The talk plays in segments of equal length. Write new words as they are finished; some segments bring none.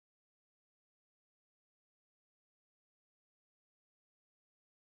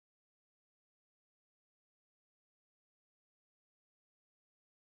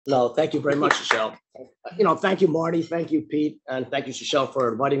No, thank you very much, Shishel. Thank you, Marty. Thank you, Pete. And thank you, Shishel, for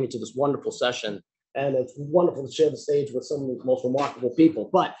inviting me to this wonderful session. And it's wonderful to share the stage with some of the most remarkable people.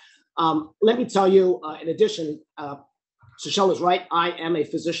 But let me tell you, in addition, Shishel is right. I am a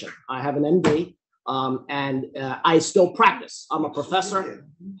physician. I have an MD, and I still practice. I'm a professor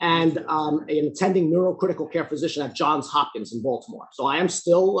and an attending neurocritical care physician at Johns Hopkins in Baltimore. So I am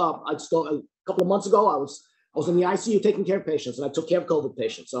still, a couple of months ago, I was in the ICU taking care of patients, and I took care of COVID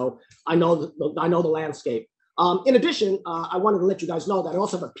patients. So I know the landscape. In addition, I wanted to let you guys know that I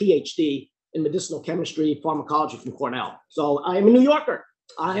also have a PhD in medicinal chemistry, pharmacology from Cornell. So I am a New Yorker.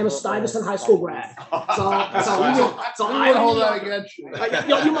 I am a Stuyvesant High School grad. So I hold that against you.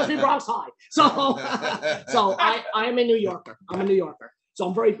 You must be Bronx High. So I am a New Yorker. I'm a New Yorker. So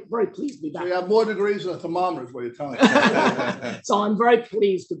I'm very, very pleased to be back. So you have more degrees than a thermometer is what you're telling me. So I'm very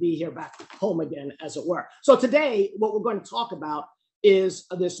pleased to be here back home again, as it were. So today, what we're going to talk about is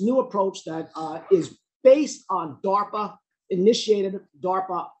this new approach that is based on DARPA-initiated,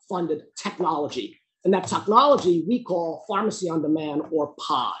 DARPA-funded technology. And that technology we call pharmacy on demand, or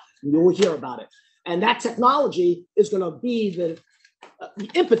POD. And you'll hear about it. And that technology is going to be the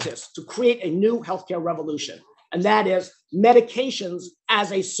impetus to create a new healthcare revolution. And that is medications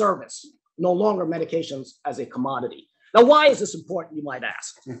as a service, no longer medications as a commodity. Now, why is this important, you might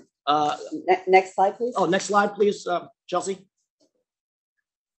ask? Next slide, please. Oh, next slide, please, Chelsea.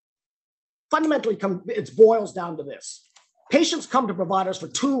 Fundamentally, it boils down to this. Patients come to providers for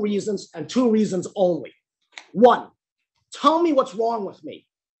two reasons, and two reasons only. One, tell me what's wrong with me,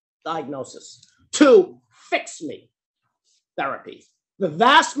 diagnosis. Two, fix me, therapy. The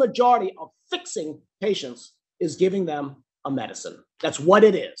vast majority of fixing patients is giving them a medicine. That's what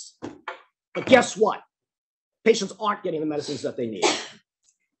it is. But guess what? Patients aren't getting the medicines that they need.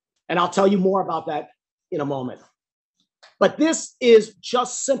 And I'll tell you more about that in a moment. But this is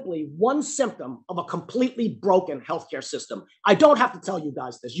just simply one symptom of a completely broken healthcare system. I don't have to tell you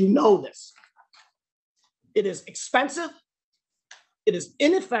guys this. You know this. It is expensive, it is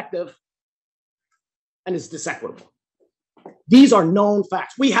ineffective, and it's disequitable. These are known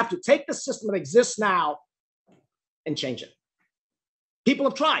facts. We have to take the system that exists now and change it. People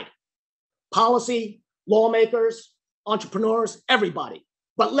have tried. Policy, lawmakers, entrepreneurs, everybody.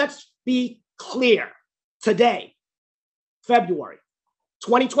 But let's be clear. Today, February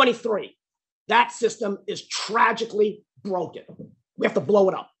 2023, that system is tragically broken. We have to blow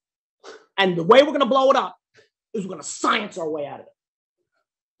it up. And the way we're going to blow it up is we're going to science our way out of it.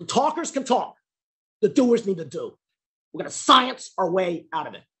 The talkers can talk. The doers need to do. We're going to science our way out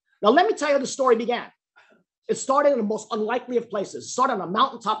of it. Now, let me tell you how the story began. It started in the most unlikely of places. It started on a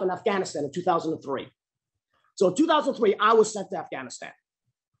mountaintop in Afghanistan in 2003. So in 2003, I was sent to Afghanistan.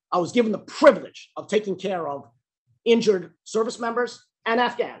 I was given the privilege of taking care of injured service members and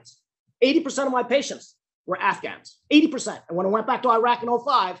Afghans. 80% of my patients were Afghans, 80%. And when I went back to Iraq in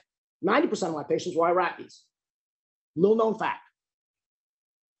 2005, 90% of my patients were Iraqis. Little known fact.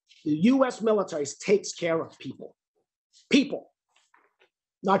 The US military takes care of people. People,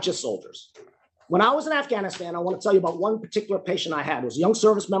 not just soldiers. When I was in Afghanistan, I want to tell you about one particular patient I had. It was a young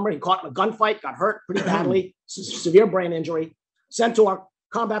service member. He caught in a gunfight, got hurt pretty badly, severe brain injury, sent to our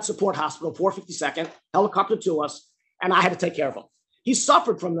combat support hospital, 452nd, helicopter to us, and I had to take care of him. He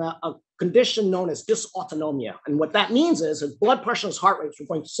suffered from a condition known as dysautonomia. And what that means is his blood pressure and his heart rates were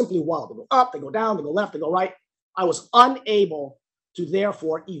going simply wild. They go up, they go down, they go left, they go right. I was unable to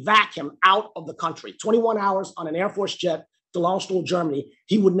therefore evac him out of the country. 21 hours on an Air Force jet to Landstuhl, Germany,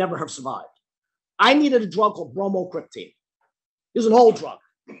 he would never have survived. I needed a drug called bromocriptine. This is an old drug,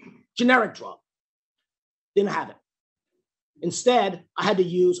 generic drug. Didn't have it. Instead, I had to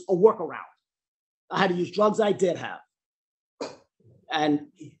use a workaround. I had to use drugs I did have. And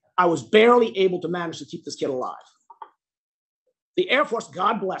I was barely able to manage to keep this kid alive. The Air Force,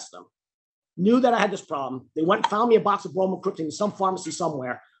 God bless them, knew that I had this problem. They went and found me a box of bromocriptine in some pharmacy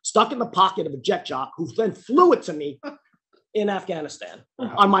somewhere, stuck in the pocket of a jet jock who then flew it to me in Afghanistan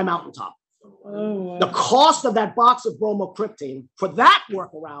on my mountaintop. Oh, wow. The cost of that box of bromocriptine for that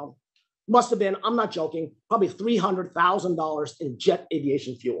workaround must have been, I'm not joking, probably $300,000 in jet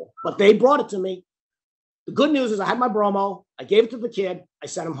aviation fuel. But they brought it to me. The good news is I had my bromo. I gave it to the kid. I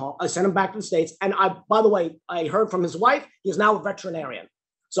sent him home. I sent him back to the States. And by the way, I heard from his wife. He is now a veterinarian.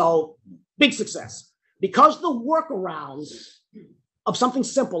 So big success. Because the workarounds of something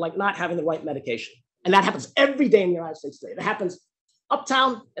simple like not having the right medication. And that happens every day in the United States today. It happens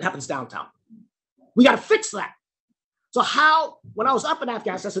uptown. It happens downtown. We got to fix that. So when I was up in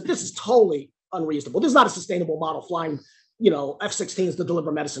Afghanistan, I said, this is totally unreasonable. This is not a sustainable model, flying, F-16s to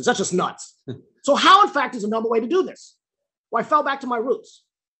deliver medicines. That's just nuts. So how, in fact, is another way to do this? Well, I fell back to my roots.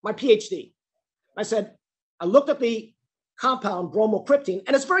 my PhD. I said, I looked at the compound bromocryptine,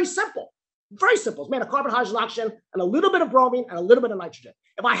 and it's very simple. Very simple. It's made of carbon, hydrogen, oxygen, and a little bit of bromine and a little bit of nitrogen.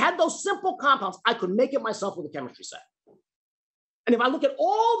 If I had those simple compounds, I could make it myself with a chemistry set. And if I look at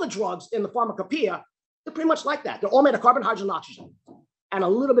all the drugs in the pharmacopoeia, they're pretty much like that. They're all made of carbon, hydrogen, and oxygen, and a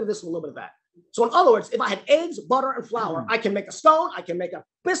little bit of this and a little bit of that. So in other words, if I had eggs, butter, and flour, I can make a scone, I can make a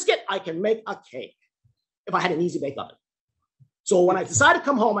biscuit, I can make a cake if I had an easy bake oven. So when I decided to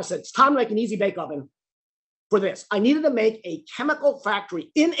come home, I said, it's time to make an easy bake oven for this. I needed to make a chemical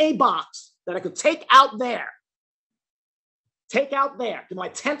factory in a box that I could take out there to my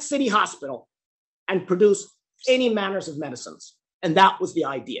tent city hospital and produce any manners of medicines. And that was the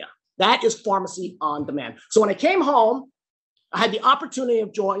idea. That is pharmacy on demand. So when I came home, I had the opportunity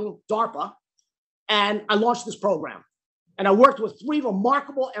of joining DARPA, and I launched this program. And I worked with 3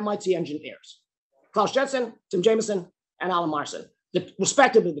 remarkable MIT engineers, Klaus Jensen, Tim Jameson, and Alan Myerson,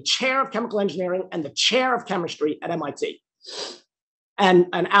 respectively the chair of chemical engineering and the chair of chemistry at MIT. And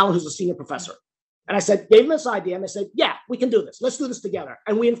Alan, who's a senior professor. And I said, gave them this idea, and they said, yeah, we can do this. Let's do this together.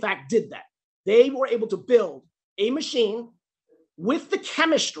 And we, in fact, did that. They were able to build a machine with the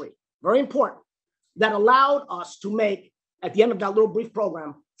chemistry, very important, that allowed us to make, at the end of that little brief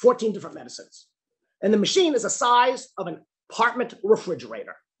program, 14 different medicines. And the machine is the size of an apartment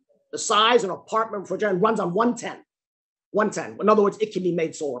refrigerator. The size of an apartment refrigerator, and runs on 110. 110. In other words, it can be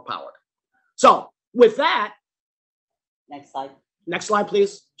made solar powered. So with that, Next slide. next slide,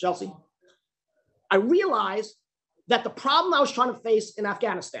 please, Chelsea. I realized that the problem I was trying to face in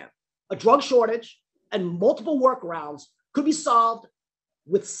Afghanistan, a drug shortage and multiple workarounds, could be solved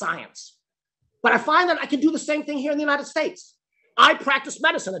with science. But I find that I can do the same thing here in the United States. I practice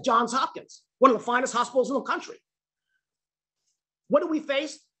medicine at Johns Hopkins, one of the finest hospitals in the country. What do we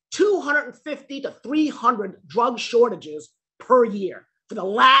face? 250 to 300 drug shortages per year for the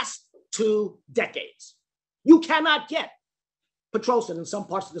last 2 decades. You cannot get Pitocin in some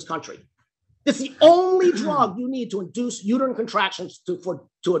parts of this country. It's the only drug you need to induce uterine contractions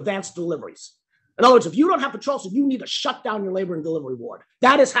to advance deliveries. In other words, if you don't have Pitocin, you need to shut down your labor and delivery ward.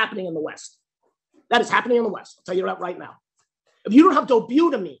 That is happening in the West. That is happening in the West. I'll tell you that right now. If you don't have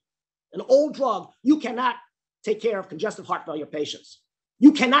dobutamine, an old drug, you cannot take care of congestive heart failure patients.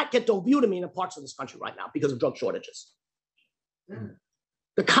 You cannot get dobutamine in parts of this country right now because of drug shortages.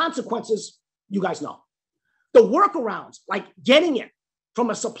 The consequences, you guys know. The workarounds, like getting it from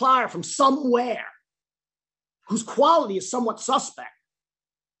a supplier from somewhere whose quality is somewhat suspect,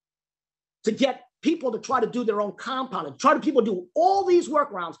 to get people to try to do their own compounding, try to people do all these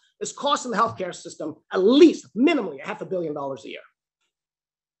workarounds is costing the healthcare system at least minimally $500 million a year.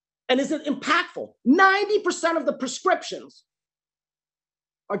 And is it impactful? 90% of the prescriptions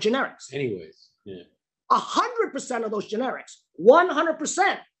are generics. Anyways, yeah. 100% of those generics,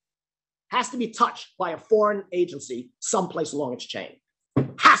 100% has to be touched by a foreign agency someplace along its chain.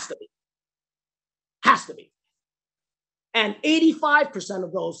 Has to be. Has to be. And 85%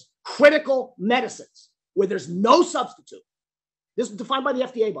 of those critical medicines where there's no substitute, this is defined by the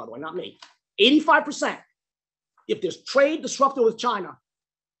FDA, by the way, not me, 85%, if there's trade disrupted with China,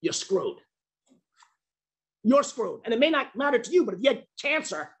 you're screwed. You're screwed. And it may not matter to you, but if you had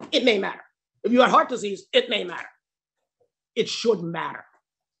cancer, it may matter. If you had heart disease, it may matter. It should matter.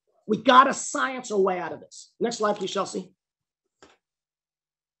 We got to science our way out of this. Next slide, please, Chelsea.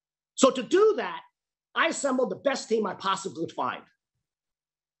 So to do that, I assembled the best team I possibly could find.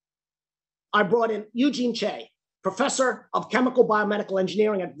 I brought in Eugene Che, professor of chemical biomedical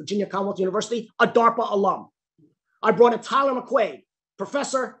engineering at Virginia Commonwealth University, a DARPA alum. I brought in Tyler McQuaid,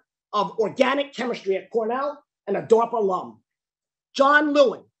 professor of organic chemistry at Cornell and a DARPA alum. John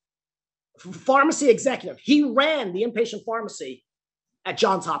Lewin, pharmacy executive. He ran the inpatient pharmacy at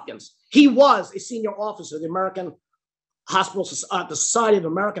Johns Hopkins. He was a senior officer of the American Hospital, the Society of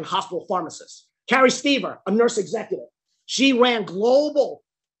American Hospital Pharmacists. Carrie Stever, a nurse executive. She ran global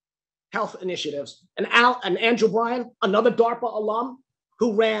health initiatives. And Andrew Bryan, another DARPA alum,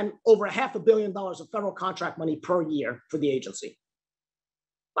 who ran over $500 million of federal contract money per year for the agency.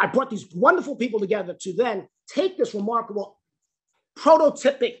 I brought these wonderful people together to then take this remarkable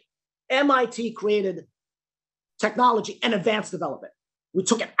prototypic MIT-created technology and advance development. We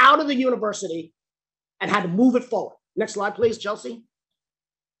took it out of the university and had to move it forward. Next slide, please, Chelsea.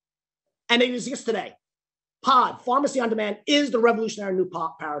 And it exists today. POD, pharmacy on demand, is the revolutionary new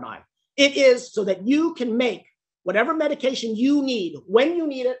paradigm. It is so that you can make whatever medication you need, when you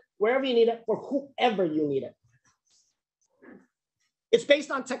need it, wherever you need it, for whoever you need it. It's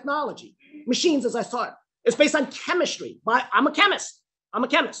based on technology, machines, as I said. It's based on chemistry. I'm a chemist. I'm a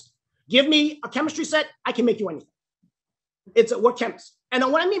chemist. Give me a chemistry set, I can make you anything. We're chemists. And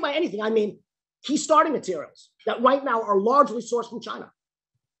what I mean by anything, I mean key starting materials that right now are largely sourced from China.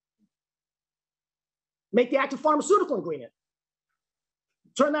 Make the active pharmaceutical ingredient.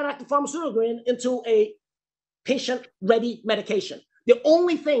 Turn that active pharmaceutical ingredient into a patient-ready medication. The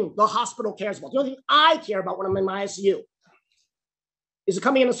only thing the hospital cares about, the only thing I care about when I'm in my ICU, is it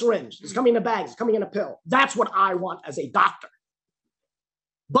coming in a syringe? Is it coming in a bag? Is it coming in a pill? That's what I want as a doctor.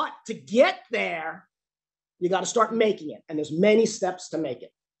 But to get there, you got to start making it. And there's many steps to make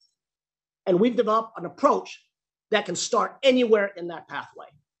it. And we've developed an approach that can start anywhere in that pathway.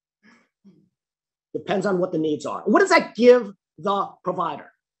 Depends on what the needs are. What does that give the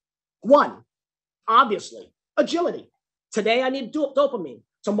provider? One, obviously, agility. Today I need dopamine.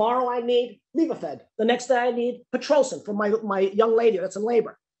 Tomorrow I need Levofed. The next day I need Pitocin for my young lady that's in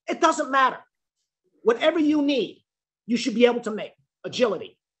labor. It doesn't matter. Whatever you need, you should be able to make.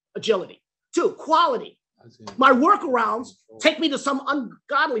 Agility. Two, quality. My workarounds take me to some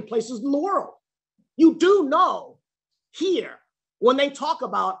ungodly places in the world. You do know here, when they talk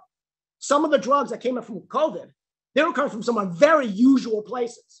about some of the drugs that came in from COVID, they were coming from some very usual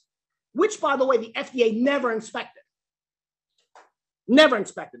places, which, by the way, the FDA never inspected. Never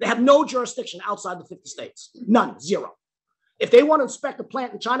inspected. They have no jurisdiction outside the 50 states. None, zero. If they want to inspect a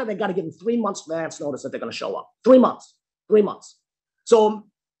plant in China, they got to give them 3 months advance notice that they're going to show up. 3 months. So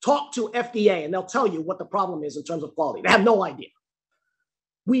talk to FDA and they'll tell you what the problem is in terms of quality. They have no idea.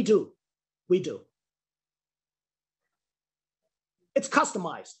 We do. It's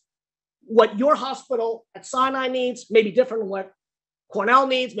customized. What your hospital at Sinai needs may be different than what Cornell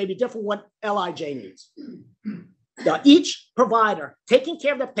needs, may be different than what LIJ needs. Now, each provider taking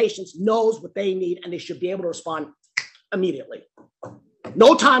care of their patients knows what they need, and they should be able to respond immediately.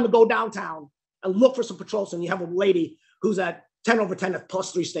 No time to go downtown and look for some Pitocin. You have a lady who's at 10 over 10 at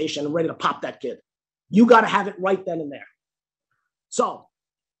 +3 station and ready to pop that kid. You got to have it right then and there. So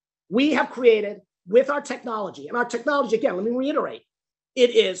we have created with our technology, and our technology, again, let me reiterate,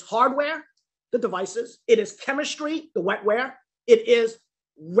 it is hardware, the devices, it is chemistry, the wetware, it is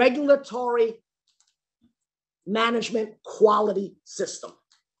regulatory management quality system.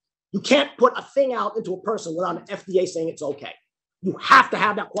 You can't put a thing out into a person without an FDA saying it's okay. You have to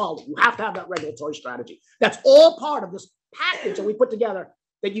have that quality. You have to have that regulatory strategy. That's all part of this package that we put together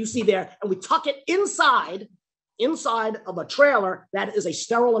that you see there, and we tuck it inside of a trailer that is a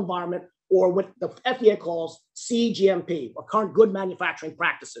sterile environment, or what the FDA calls CGMP, or current good manufacturing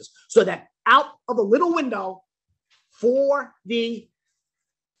practices, so that out of a little window for the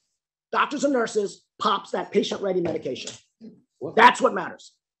doctors and nurses pops that patient-ready medication. That's what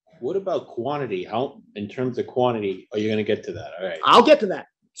matters. What about quantity? How, in terms of quantity, are you going to get to that? All right. I'll get to that.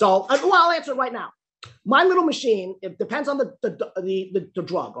 So, well, I'll answer it right now. My little machine, it depends on the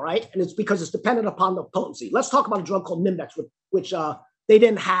drug, all right? And it's because it's dependent upon the potency. Let's talk about a drug called Nimbex, which they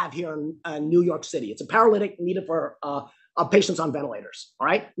didn't have here in New York City. It's a paralytic needed for patients on ventilators, all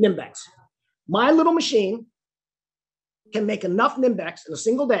right? Nimbex. My little machine can make enough Nimbex in a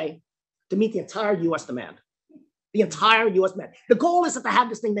single day to meet the entire U.S. demand. The entire U.S. demand. The goal isn't to have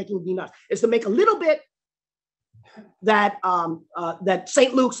this thing making enough. It's to make a little bit that that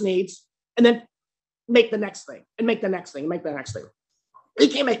St. Luke's needs, and then make the next thing, and make the next thing, and make the next thing. We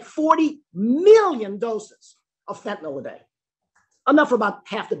can make 40 million doses of fentanyl a day. Enough for about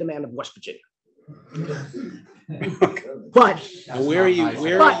half the demand of West Virginia. But where are you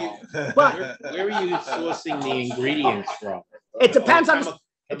sourcing the ingredients from? It depends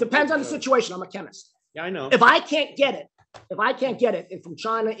on the situation. I'm a chemist. Yeah, I know. If I can't get it from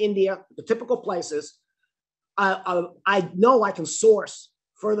China, India, the typical places, I know I can source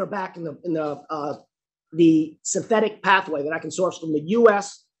further back in the synthetic pathway that I can source from the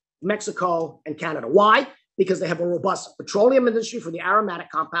U.S., Mexico, and Canada. Why? Because they have a robust petroleum industry for the aromatic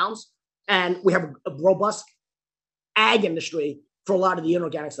compounds, and we have a robust ag industry for a lot of the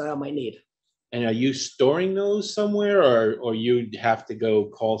inorganics that I might need. And are you storing those somewhere, or you'd have to go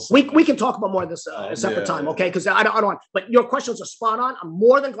call? We can talk about more of this a separate time, okay? Because I don't want. But your questions are spot on. I'm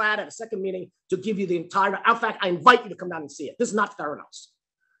more than glad at a second meeting to give you the entire. In fact, I invite you to come down and see it. This is not Theranos.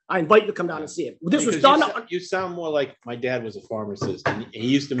 I invite you to come down and see it. This was done. You sound more like my dad was a pharmacist, and he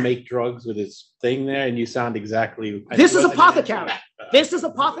used to make drugs with his thing there, and you sound exactly. This is apothecary. This is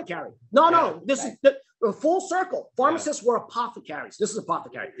apothecary. No. This is the full circle. Pharmacists were apothecaries. This is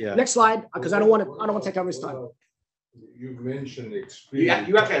apothecary. Yeah. Next slide, because I don't want to take everybody's time. You mentioned extremely.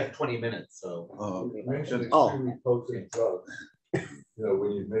 You actually have 20 minutes, so. You mentioned extremely potent drugs. You know,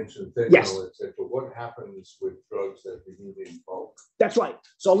 when you mentioned fentanyl, Yes. etc. What happens with drugs that we need in bulk? That's right.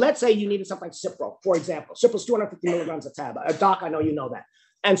 So let's say you needed something like Cipro, for example. Cipro's 250 milligrams a tab. A doc, I know you know that.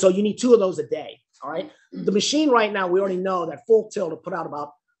 And so you need 2 of those a day. All right. The machine right now, we already know that full tilt will put out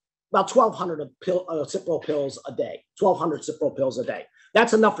about 1,200 Cipro pills a day, 1,200 Cipro pills a day.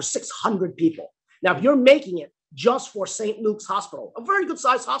 That's enough for 600 people. Now, if you're making it just for St. Luke's Hospital, a very good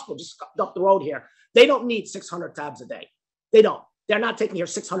sized hospital just up the road here, they don't need 600 tabs a day. They don't. They're not taking here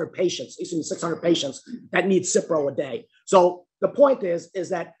 600 patients, 600 patients that need Cipro a day. So the point is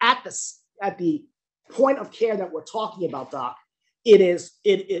that at the point of care that we're talking about, Doc,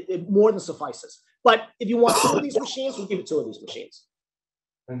 it more than suffices. But if you want 2 of these machines, we'll give you 2 of these machines.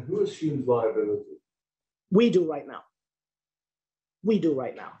 And who assumes liability? We do right now. We do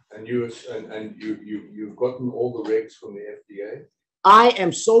right now. And you've gotten all the regs from the FDA? I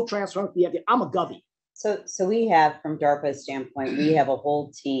am so transparent with the FDA. I'm a govy. So we have, from DARPA's standpoint, we have a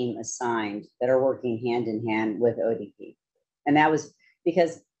whole team assigned that are working hand in hand with ODP. And that was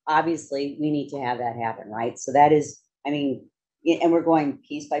because obviously we need to have that happen, right? So that is, I mean, and we're going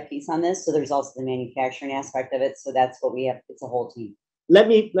piece by piece on this. So there's also the manufacturing aspect of it. So that's what we have. It's a whole team. Let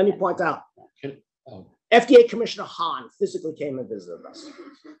me point out. FDA Commissioner Hahn physically came and visited us.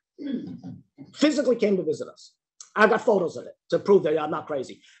 Physically came to visit us. I've got photos of it to prove that I'm not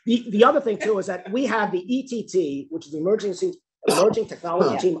crazy. The other thing too is that we have the ETT, which is the Emerging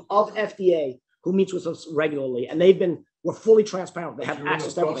Technology Team of FDA, who meets with us regularly, and we're fully transparent. They have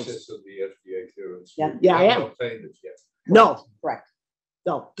access to everything. Process of the FDA clearance. Yeah, I am. Obtained it yet. No, Correct.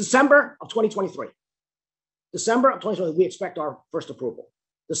 no. December of 2023. December of 2023, we expect our first approval.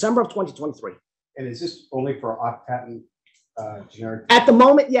 December of 2023. And is this only for off-patent generic? At the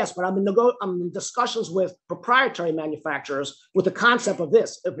moment, yes, but I'm in discussions with proprietary manufacturers with the concept of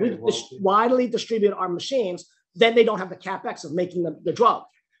this. If we widely distribute our machines, then they don't have the capex of making the drug.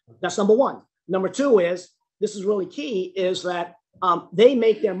 That's number one. Number two is, this is really key, is that they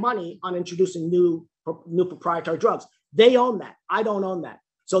make their money on introducing new proprietary drugs. They own that. I don't own that.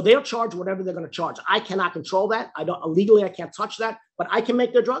 So they'll charge whatever they're going to charge. I cannot control that. Legally, I can't touch that, but I can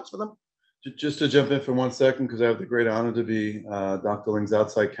make their drugs for them. Just to jump in for 1 second, because I have the great honor to be Dr. Ling's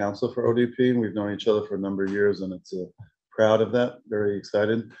outside counsel for ODP. We've known each other for a number of years, and it's proud of that, very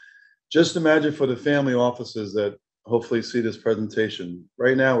excited. Just imagine for the family offices that hopefully see this presentation.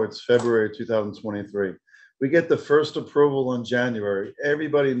 Right now, it's February 2023. We get the first approval in January.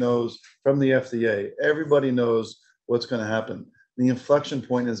 Everybody knows from the FDA, everybody knows what's going to happen. The inflection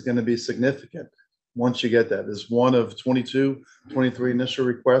point is going to be significant once you get that. It's one of 22, 23 initial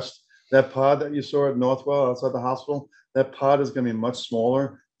requests. That pod that you saw at Northwell outside the hospital, that pod is going to be much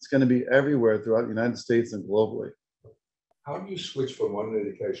smaller. It's going to be everywhere throughout the United States and globally. How do you switch from one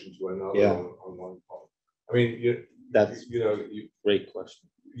medication to another on one pod? I mean, Great question.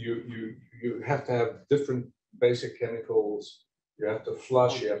 You have to have different basic chemicals. You have to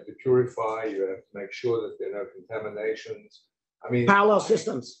flush, you have to purify, you have to make sure that there are no contaminations. I mean, parallel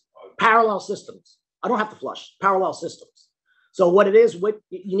systems. Parallel systems. I don't have to flush. Parallel systems. So what it is,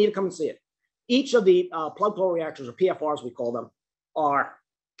 you need to come and see it. Each of the plug flow reactors, or PFRs we call them, are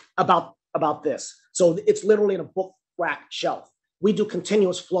about this. So it's literally in a book rack shelf. We do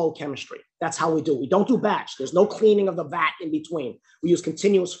continuous flow chemistry. That's how we do. We don't do batch. There's no cleaning of the vat in between. We use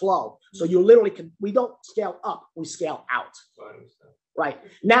continuous flow. So you literally we don't scale up, we scale out. Right.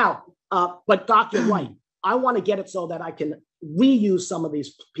 Now, but Doc, you're right. I want to get it so that I can reuse some of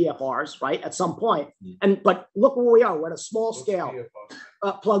these PFRs, right, at some point. But look where we are. We're at a small scale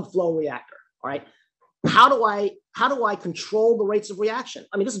plug flow reactor. All right. How do I control the rates of reaction?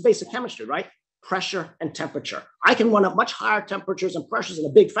 I mean, this is basic chemistry, right? Pressure and temperature. I can run at much higher temperatures and pressures in a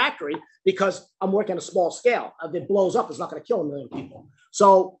big factory because I'm working at a small scale. If it blows up, it's not going to kill a million people.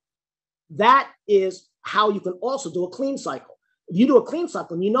 So that is how you can also do a clean cycle. If you do a clean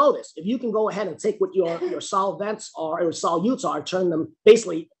cycle, and you know this, if you can go ahead and take what your solvents are, or solutes are, and turn them,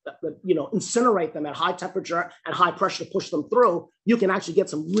 basically, incinerate them at high temperature and high pressure to push them through, you can actually get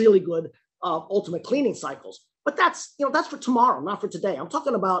some really good ultimate cleaning cycles. But that's for tomorrow, not for today. I'm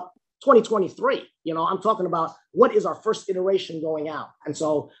talking about 2023. I'm talking about what is our first iteration going out. And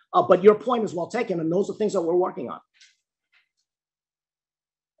so, but your point is well taken, and those are things that we're working on.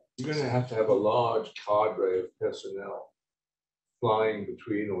 You're going to have a large cadre of personnel flying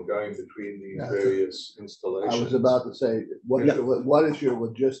between or going between these various installations. I was about to say, what is your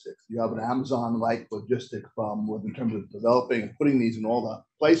logistics? You have an Amazon-like logistic in terms of developing and putting these in all the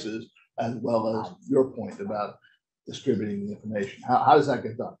places, as well as your point about distributing the information. How does that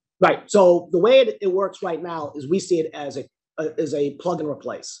get done? Right. So the way it works right now is we see it as a plug and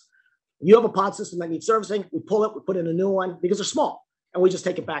replace. You have a pod system that needs servicing. We pull it, we put in a new one because they're small, and we just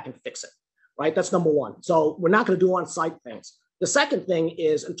take it back and fix it. Right. That's number one. So we're not going to do on-site things. The second thing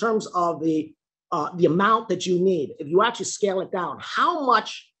is in terms of the amount that you need. If you actually scale it down, how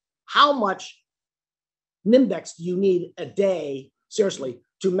much Nimbex do you need a day, seriously,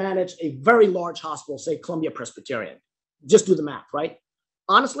 to manage a very large hospital, say Columbia Presbyterian? Just do the math, right?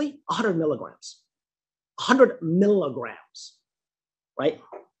 Honestly, 100 milligrams. 100 milligrams, right?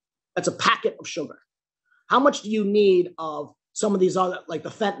 That's a packet of sugar. How much do you need of some of these other, like the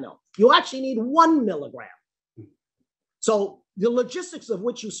fentanyl? You actually need 1 milligram. So the logistics of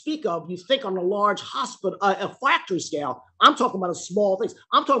which you speak of, you think on a large hospital, a factory scale. I'm talking about a small things.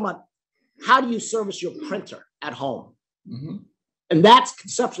 I'm talking about how do you service your printer at home? Mm-hmm. And that's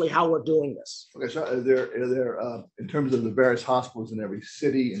conceptually how we're doing this. Okay, so are there in terms of the various hospitals in every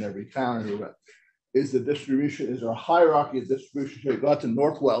city, in every town, is the distribution, is there a hierarchy of distribution? So you go out to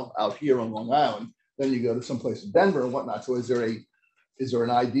Northwell out here on Long Island, then you go to someplace in Denver and whatnot. So is there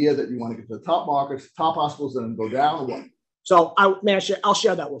an idea that you want to get to the top markets, top hospitals, and then go down or what? So I'll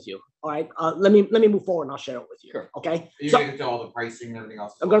share that with you. All right. Let me move forward and I'll share it with you. Sure. Okay. You're So going to get to all the pricing and everything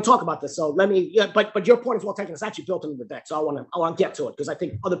else. I'm going to talk about this. So let me, yeah, but your point is well taken. It's actually built into the deck. So I want to get to it because I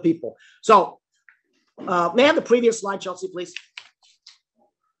think other people. So may I have the previous slide, Chelsea, please?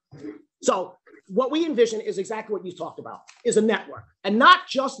 So what we envision is exactly what you talked about, is a network, and not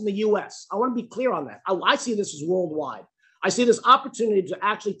just in the US. I want to be clear on that. I see this as worldwide. I see this opportunity to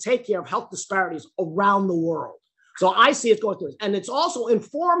actually take care of health disparities around the world. So I see it going through this. And it's also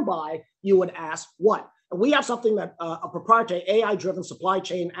informed by, you would ask, what? And we have something that a proprietary AI-driven supply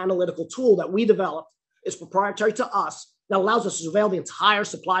chain analytical tool that we developed is proprietary to us that allows us to surveil the entire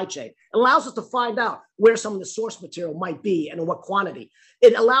supply chain. It allows us to find out where some of the source material might be and in what quantity.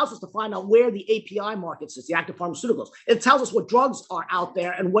 It allows us to find out where the API markets is, the active pharmaceuticals. It tells us what drugs are out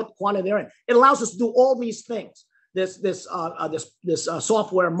there and what quantity they're in. It allows us to do all these things. This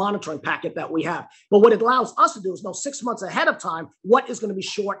software monitoring packet that we have. But what it allows us to do is know 6 months ahead of time what is going to be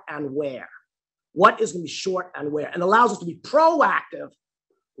short and where. What is going to be short and where. And allows us to be proactive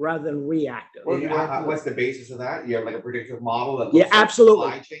rather than reactive. What's the basis of that? You have like a predictive model that looks absolutely.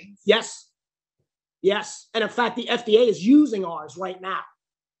 Supply chains? Yes. Yes. And in fact, the FDA is using ours right now.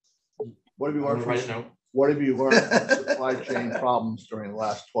 What have you learned from supply chain problems during the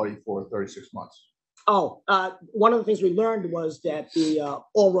last 24, 36 months? One of the things we learned was that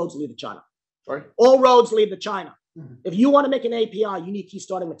all roads lead to China. Sorry? All roads lead to China. Mm-hmm. If you want to make an API, you need key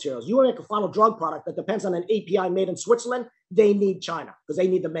starting materials. You want to make a final drug product that depends on an API made in Switzerland, they need China because they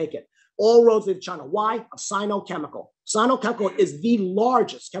need to make it. All roads lead to China. Why? Sinochemical. Sinochemical is the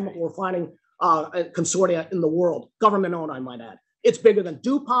largest chemical refining consortia in the world, government-owned, I might add. It's bigger than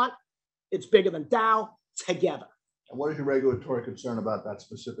DuPont. It's bigger than Dow together. And what is your regulatory concern about that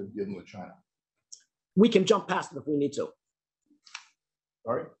specific dealing with China? We can jump past them if we need to.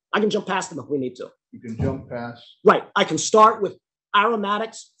 Sorry? I can jump past them if we need to. You can jump past? Right. I can start with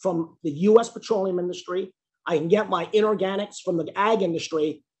aromatics from the US petroleum industry. I can get my inorganics from the ag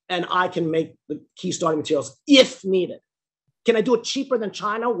industry, and I can make the key starting materials if needed. Can I do it cheaper than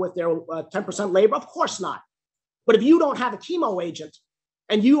China with their 10% labor? Of course not. But if you don't have a chemo agent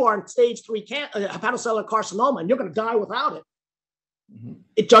and you are in stage 3 hepatocellular carcinoma and you're going to die without it, mm-hmm.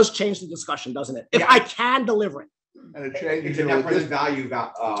 It does change the discussion, doesn't it? If I can deliver it. And it changes it's a net present value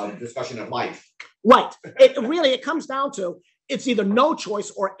discussion of life. Right. It comes down to it's either no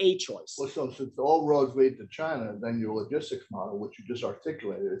choice or a choice. Well, so since all roads lead to China, then your logistics model, which you just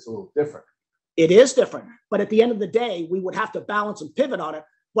articulated, it's a little different. It is different. But at the end of the day, we would have to balance and pivot on it.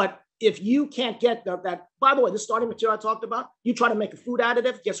 But if you can't get that, by the way, this starting material I talked about, you try to make a food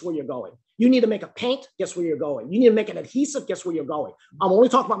additive, guess where you're going? You need to make a paint, guess where you're going? You need to make an adhesive, guess where you're going? I'm only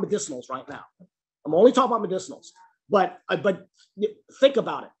talking about medicinals right now. But think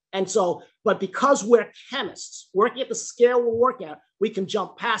about it. And so, but because we're chemists working at the scale we're working at, we can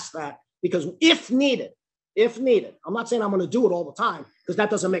jump past that because if needed, I'm not saying I'm going to do it all the time because that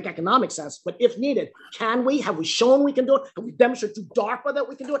doesn't make economic sense, but if needed, can we? Have we shown we can do it? Have we demonstrated to DARPA that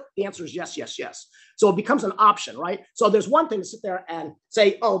we can do it? The answer is yes, yes, yes. So it becomes an option, right? So there's one thing to sit there and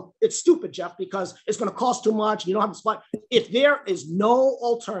say, oh, it's stupid, Jeff, because it's going to cost too much. You don't have the spot. If there is no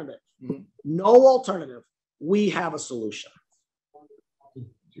alternative, we have a solution.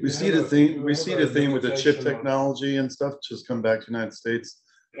 We see the theme with the chip technology and stuff, just come back to the United States.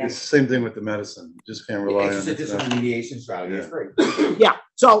 Yeah. It's the same thing with the medicine. You just can't rely on it. It's just a remediation strategy. It's great. Yeah.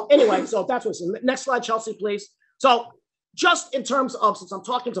 So anyway, so that's what's next slide, Chelsea, please. So just in terms of, since I'm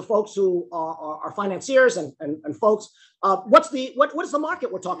talking to folks who are financiers and folks, what is the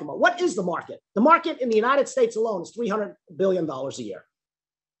market we're talking about? What is the market? The market in the United States alone is $300 billion a year.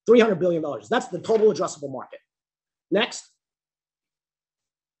 $300 billion. That's the total addressable market. Next.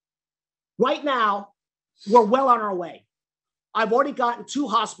 Right now, we're well on our way. I've already gotten 2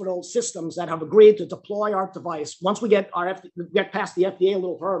 hospital systems that have agreed to deploy our device. Once we get past the FDA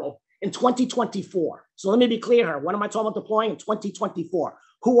little hurdle, in 2024. So let me be clear here. What am I talking about deploying in 2024?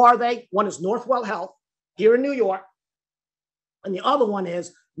 Who are they? One is Northwell Health here in New York, and the other one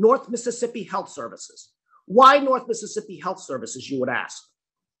is North Mississippi Health Services. Why North Mississippi Health Services, you would ask?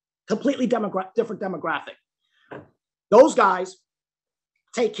 Completely different demographic. Those guys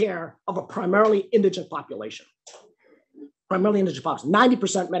take care of a primarily indigent population. Primarily indigent population,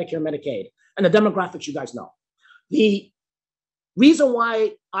 90% Medicare, Medicaid, and the demographics you guys know. The reason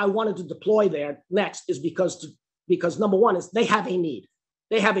why I wanted to deploy there next is because number one is they have a need.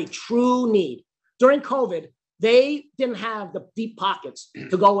 They have a true need. During COVID, they didn't have the deep pockets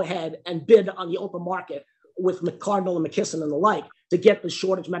to go ahead and bid on the open market with McCardinal and McKesson and the like to get the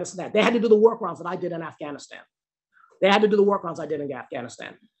shortage medicine that. They had to do the workarounds that I did in Afghanistan. They had to do the workarounds I did in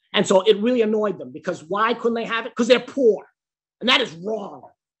Afghanistan. And so it really annoyed them because why couldn't they have it? Because they're poor. And that is wrong.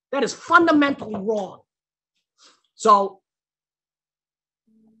 That is fundamentally wrong. So,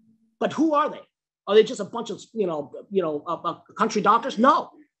 but who are they? Are they just a bunch of, country doctors? No,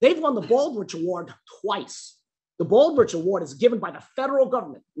 they've won the Baldrige Award twice. The Baldrige Award is given by the federal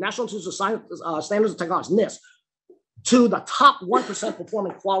government, National Institute of Science, Standards and Technology, NIST, to the top 1%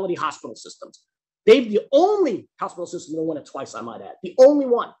 performing quality hospital systems. They're the only hospital system to win it twice, I might add, the only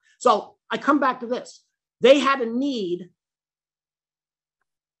one. So I come back to this. They had a need.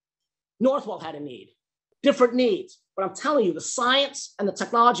 Northwell had a need, different needs. But I'm telling you, the science and the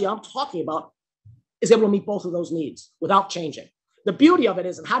technology I'm talking about is able to meet both of those needs without changing. The beauty of it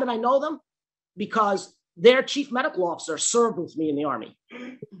is, and how did I know them? Because their chief medical officer served with me in the Army.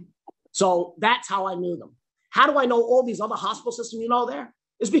 So that's how I knew them. How do I know all these other hospital systems there?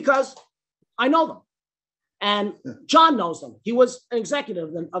 Is because I know them. And John knows them. He was an executive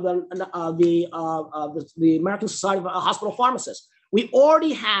of the American Society of Hospital Pharmacists. We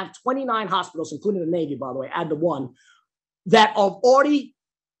already have 29 hospitals, including the Navy, by the way, add the one, that have already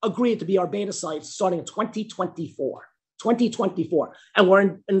agreed to be our beta sites starting in 2024. 2024. And we're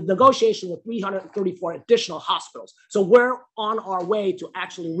in negotiation with 334 additional hospitals. So we're on our way to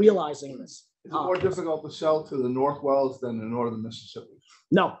actually realizing this. Is it more difficult to sell to the Northwells than the Northern Mississippi?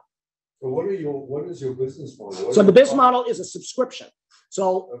 No. So what is your business model? So the business model is a subscription.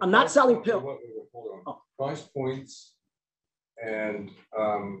 So I'm not selling pills. Hold on. Price points and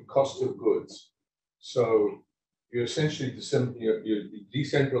cost of goods. So you're essentially you're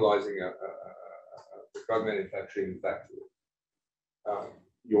decentralizing a drug manufacturing factory.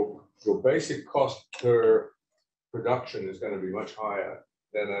 Your basic cost per production is going to be much higher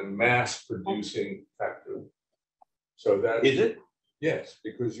than a mass producing factory. So that Is it? Yes,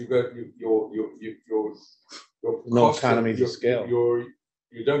 because you got your No cost economies of scale.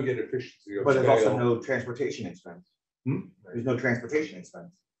 You don't get efficiency of But scale. there's also no transportation expense. There's no transportation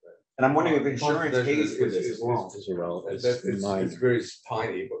expense. And I'm wondering if insurance pays for this as well. It's very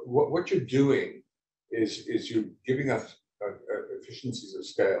tiny, but what you're doing is you're giving us efficiencies of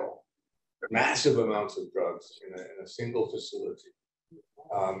scale, massive amounts of drugs in a single facility,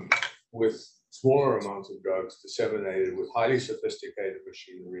 with smaller amounts of drugs disseminated with highly sophisticated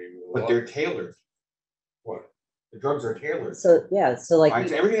machinery. But they're tailored. What? The drugs are tailored. So, yeah, so like. Right?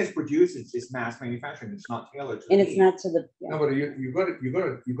 So everything that's produced is mass manufacturing. It's not tailored to And the it's need. not to the. No, but you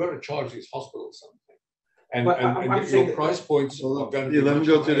got to charge these hospitals something. And But I'm your saying that- price points are going to be let me much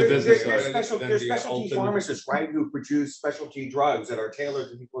go through the higher business than side. the There's specialty ultimate- pharmacists, right, who produce specialty drugs that are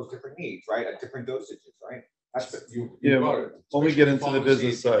tailored to people's different needs, right, at different dosages, right? You Yeah, got it. when we get into the Pharmacies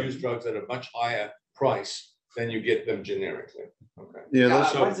business side. Use drugs at a much higher price than you get them generically. Okay. Yeah,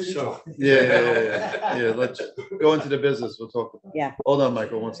 let's, why does it so- yeah, let's go into the business. We'll talk about it. Yeah. Hold on,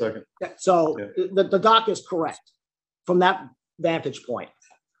 Michael, 1 second. So Yeah. the doc is correct from that vantage point.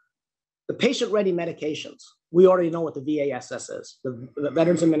 The patient-ready medications, we already know what the VASS is. The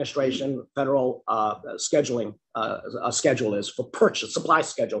Veterans Administration Federal scheduling schedule is for purchase, supply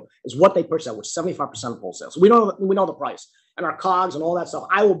schedule is what they purchase at, which is 75% of wholesale. So we know the price and our COGS and all that stuff.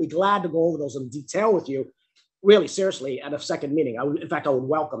 I will be glad to go over those in detail with you, really seriously, at a second meeting. In fact, I would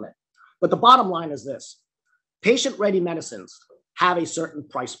welcome it. But the bottom line is this: patient-ready medicines have a certain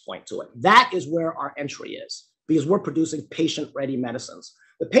price point to it. That is where our entry is, because we're producing patient-ready medicines.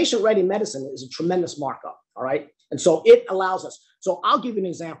 The patient-ready medicine is a tremendous markup, all right? And so it allows us. So I'll give you an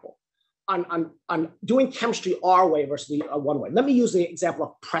example. On doing chemistry our way versus the one way. Let me use the example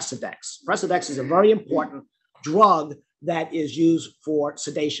of Precedex. Precedex is a very important drug that is used for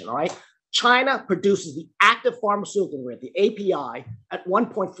sedation, all right? China produces the active pharmaceutical ingredient, the API, at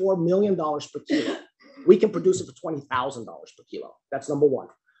 $1.4 million per kilo. We can produce it for $20,000 per kilo. That's number one.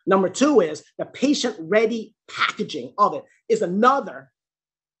 Number two is the patient-ready packaging of it is another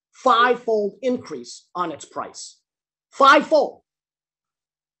five-fold increase on its price. Five-fold.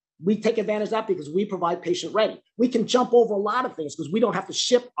 we take advantage of that because we provide patient ready. We can jump over a lot of things because we don't have to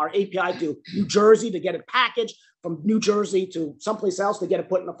ship our API to New Jersey to get it packaged, from New Jersey to someplace else to get it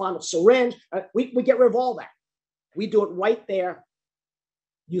put in a final syringe. We get rid of all that. We do it right there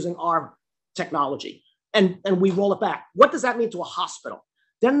using our technology, and we roll it back. What does that mean to a hospital?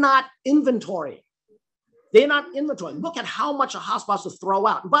 They're not inventory. They're not inventory. Look at how much a hospital has to throw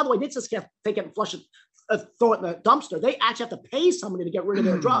out. And by the way, they just can't take it and flush it, throw it in the dumpster. They actually have to pay somebody to get rid of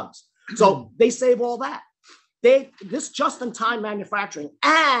their drugs. So they save all that. This just-in-time manufacturing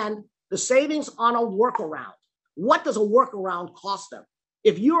and the savings on a workaround. What does a workaround cost them?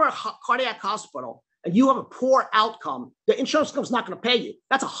 If you're a cardiac hospital and you have a poor outcome, the insurance company's not going to pay you.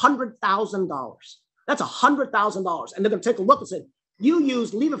 That's $100,000. That's $100,000. And they're going to take a look and say, you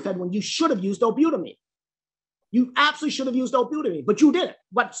used Levophed when you should have used dobutamine. You absolutely should have used dobutamine, but you didn't.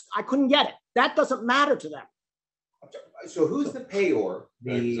 But I couldn't get it. That doesn't matter to them. So who's the payor?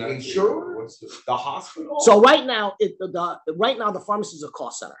 The insurer? The hospital? So right now, the pharmacy is a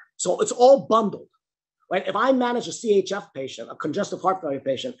cost center. So it's all bundled. Right? If I manage a CHF patient, a congestive heart failure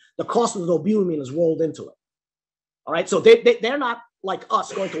patient, the cost of the dobutamine is rolled into it. All right. So they're not like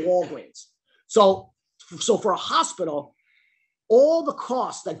us going to Walgreens. So for a hospital, all the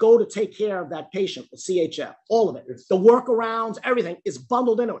costs that go to take care of that patient, the CHF, all of it, the workarounds, everything is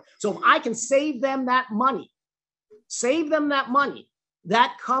bundled into it. So if I can save them that money,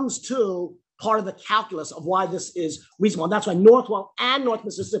 that comes to part of the calculus of why this is reasonable. And that's why Northwell and North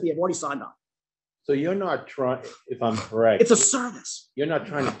Mississippi have already signed on. So you're not trying, if I'm correct. It's a service. You're not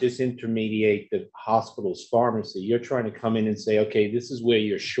trying to disintermediate the hospital's pharmacy. You're trying to come in and say, okay, this is where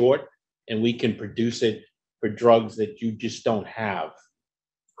you're short and we can produce it for drugs that you just don't have.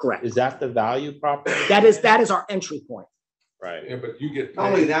 Correct. Is that the value proposition? That is our entry point. Right. Yeah, but you get paid.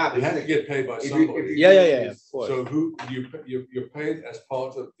 Not only that, you have to get paid by if you- somebody. Yeah, of course. So you're paid as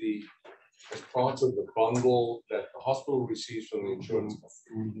part of the bundle that the hospital receives from the insurance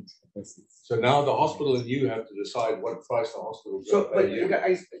company. So now the hospital and you have to decide what price the hospital. So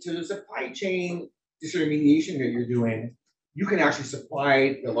the supply chain disintermediation that you're doing, you can actually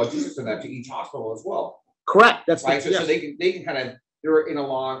supply the logistics of that to each hospital as well. Correct. That's right. yes. So they can kind of, they're in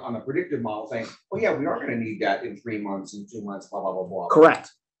along on a predictive model saying, oh yeah, we are going to need that in 3 months, in 2 months, blah, blah, blah, blah.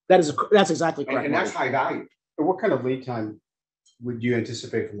 Correct. That's exactly correct. And that's high value. But what kind of lead time would you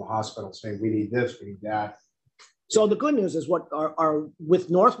anticipate from the hospital saying, we need this, we need that? So the good news is what are with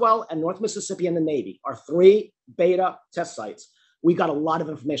Northwell and North Mississippi and the Navy, our 3 beta test sites, we got a lot of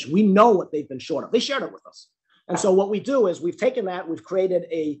information. We know what they've been short of. They shared it with us. And so what we do is we've taken that, we've created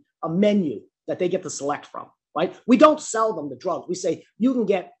a menu that they get to select from, right? We don't sell them the drugs. We say, you can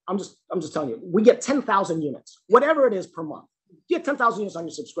get, I'm just telling you, we get 10,000 units, whatever it is per month. You get 10,000 units on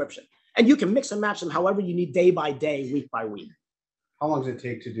your subscription. And you can mix and match them however you need, day by day, week by week. How long does it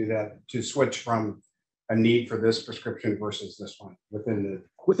take to do that, to switch from a need for this prescription versus this one within the day?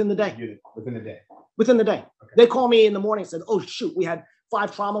 Within the day. Within the day. Okay. They call me in the morning and said, oh, shoot, we had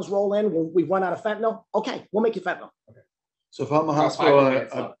 5 traumas roll in. We've run out of fentanyl. Okay, we'll make you fentanyl. Okay. So if I'm a hospital, and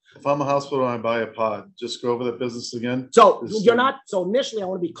I buy a pod, just go over that business again. So so initially I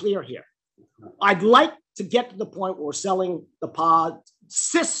want to be clear here. I'd like to get to the point where we're selling the pod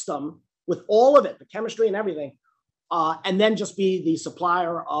system with all of it, the chemistry and everything, and then just be the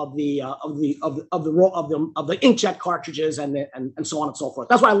supplier of the inkjet cartridges and so on and so forth.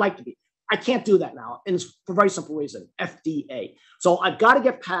 That's what I like to be. I can't do that now, and it's for a very simple reason: FDA. So I've got to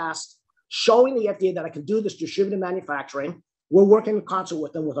get past showing the FDA that I can do this distributed manufacturing. We're working in concert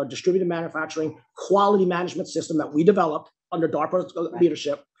with them with our distributed manufacturing quality management system that we developed under DARPA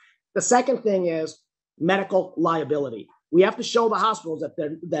leadership. The second thing is medical liability. We have to show the hospitals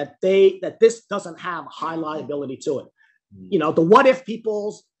that this doesn't have high liability to it. You know, the what if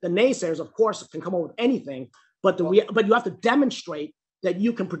peoples, the naysayers, of course, can come up with anything, but you have to demonstrate that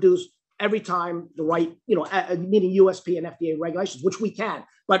you can produce every time the right, meeting USP and FDA regulations, which we can,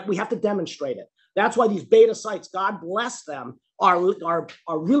 but we have to demonstrate it. That's why these beta sites, God bless them, are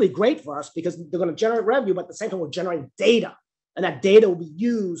really great for us because they're going to generate revenue, but at the same time, we're generating data, and that data will be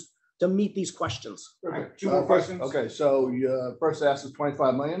used to meet these questions. Right. 2 more questions. Okay, so your first ask is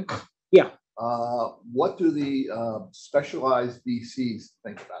 25 million. Yeah. What do the specialized VCs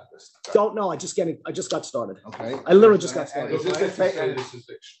think about this? Don't know. I just got started. Okay. I literally just got started. This is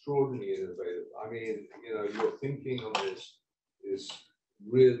extraordinarily innovative. I mean, your thinking on this is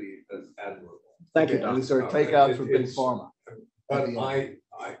really admirable. Thank you, And Doc. these are takeouts for big pharma. But I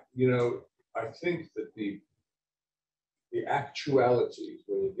think that the actualities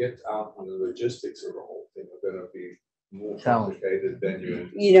when you get out on the logistics of the whole thing are going to be more complicated than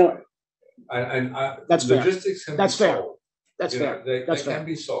you. And That's fair. logistics can That's be fair. solved. That's fair. They That's fair. can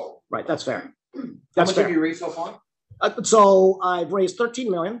be solved. Right, that's fair. How That's much have fair. you raised so far? So I've raised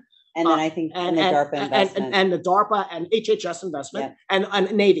 13 million. And then I think in the DARPA investment. And the DARPA and HHS investment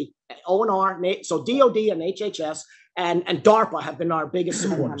and Navy, O&R, so DOD and HHS and DARPA have been our biggest How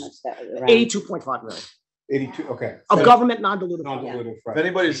much supporters. that was around. 82.5 million 82, okay. of government non-dilutive. Non-dilutive, If right.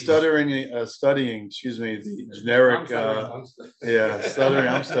 anybody's studying, excuse me, the generic, I'm stuttering,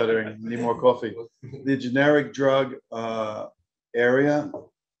 I'm stuttering, need more coffee. The generic drug area,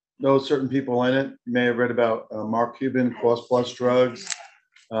 those certain people in it, you may have read about Mark Cuban, Cost Plus Drugs,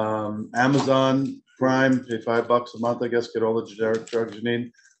 Amazon Prime, pay $5 a month, I guess, get all the generic drugs you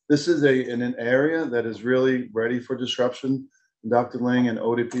need. This is in an area that is really ready for disruption. Dr. Ling and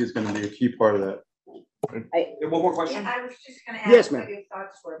ODP is going to be a key part of that. One more question? Yeah, I was just gonna Yes, ask ma'am. what your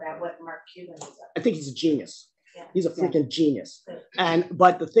thoughts were about what Mark Cuban was up. I think he's a genius. Yeah. He's a freaking genius.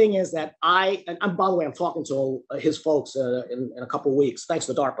 But the thing is that and by the way, I'm talking to his folks in a couple of weeks, thanks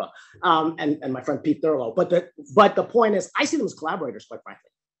to DARPA, and my friend Pete Thurlow. But the point is, I see them as collaborators, quite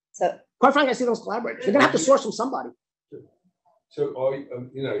frankly. So Quite frankly, I see them as collaborators. They're gonna have to source from somebody. So,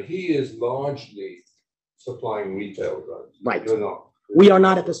 he is largely supplying retail drugs. Right. You're not. We are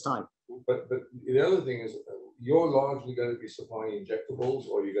not at this time. But the other thing is, you're largely going to be supplying injectables,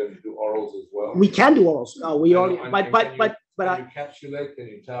 or you're going to do orals as well. We can do orals. We already, And but can I you encapsulate? Can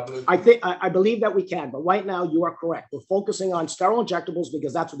you tablet? I believe that we can. But right now, you are correct. We're focusing on sterile injectables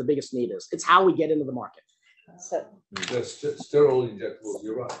because that's what the biggest need is. It's how we get into the market. so The sterile injectables.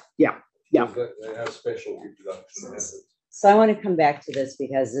 You're right. Yeah. Because they have special reproduction methods. So I want to come back to this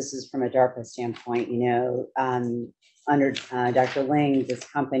because this is from a DARPA standpoint, under Dr. Ling, this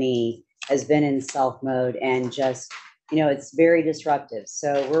company has been in stealth mode and just, it's very disruptive.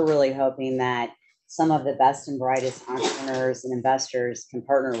 So we're really hoping that some of the best and brightest entrepreneurs and investors can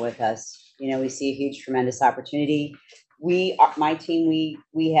partner with us. We see a huge, tremendous opportunity. My team,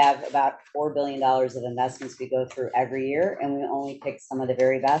 we have about $4 billion of investments we go through every year, and we only pick some of the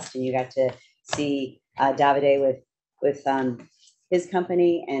very best. And you got to see Davide with his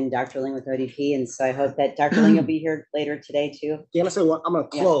company and Dr. Ling with ODP. And so I hope that Dr. Ling will be here later today too. Yeah, I'm going to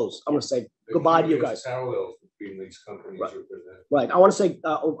close. I'm going to say goodbye to you guys. Parallels between these companies. Right. I want to say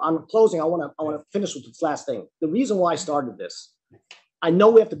on closing, I want to finish with this last thing. The reason why I started this, I know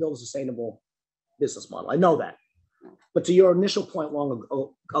we have to build a sustainable business model. I know that. But to your initial point long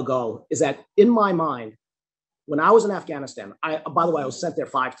ago is that in my mind, when I was in Afghanistan, by the way, I was sent there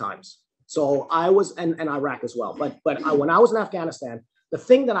 5 times. So I was, and Iraq as well. But when I was in Afghanistan, the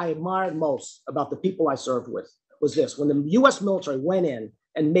thing that I admired most about the people I served with was this: when the U.S. military went in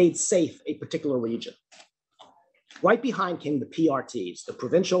and made safe a particular region, right behind came the PRTs, the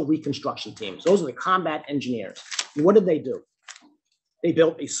Provincial Reconstruction Teams. Those are the combat engineers. And what did they do? They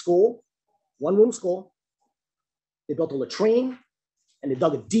built a school, one-room school. They built a latrine, and they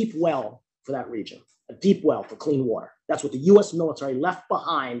dug a deep well for that region, a deep well for clean water. That's what the U.S. military left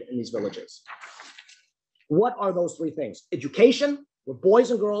behind in these villages. What are those 3 things? Education, where boys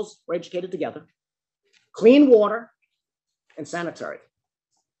and girls were educated together, clean water, and sanitary.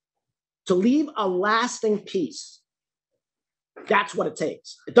 To leave a lasting peace, that's what it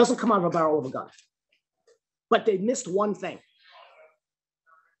takes. It doesn't come out of a barrel of a gun. But they missed one thing: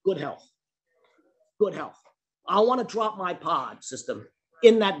 good health. Good health. I want to drop my pod system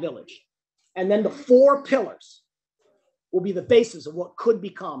in that village. And then the 4 pillars will be the basis of what could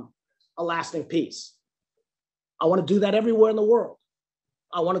become a lasting peace. I want to do that everywhere in the world.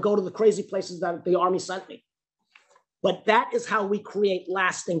 I want to go to the crazy places that the Army sent me. But that is how we create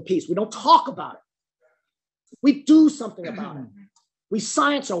lasting peace. We don't talk about it. We do something about it. We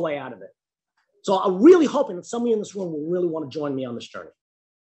science our way out of it. So I'm really hoping that some of you in this room will really want to join me on this journey.